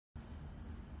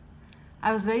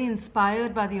I was very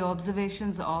inspired by the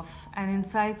observations of and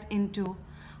insights into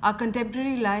our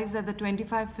contemporary lives that the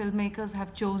 25 filmmakers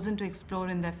have chosen to explore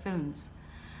in their films.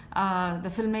 The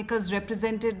filmmakers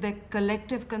represented the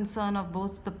collective concern of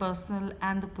both the personal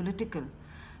and the political.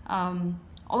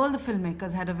 All the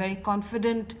filmmakers had a very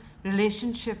confident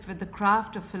relationship with the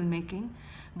craft of filmmaking,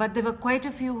 but there were quite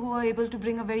a few who were able to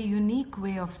bring a very unique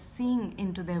way of seeing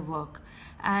into their work.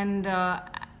 And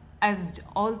as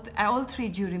all three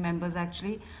jury members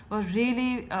actually were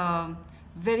really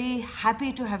very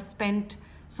happy to have spent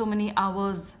so many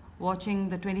hours watching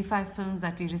the 25 films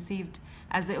that we received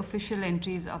as the official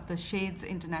entries of the Shades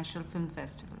International Film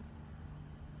Festival.